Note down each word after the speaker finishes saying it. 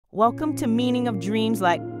Welcome to meaning of dreams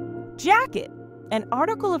like jacket, an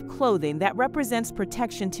article of clothing that represents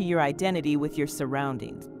protection to your identity with your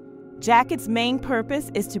surroundings. Jacket's main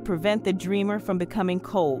purpose is to prevent the dreamer from becoming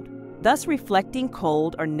cold, thus reflecting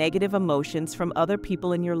cold or negative emotions from other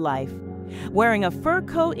people in your life. Wearing a fur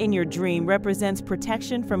coat in your dream represents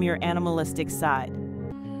protection from your animalistic side.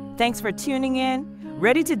 Thanks for tuning in.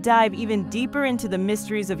 Ready to dive even deeper into the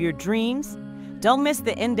mysteries of your dreams? Don't miss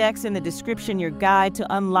the index in the description, your guide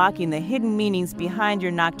to unlocking the hidden meanings behind your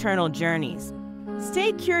nocturnal journeys.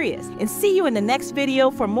 Stay curious and see you in the next video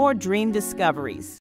for more dream discoveries.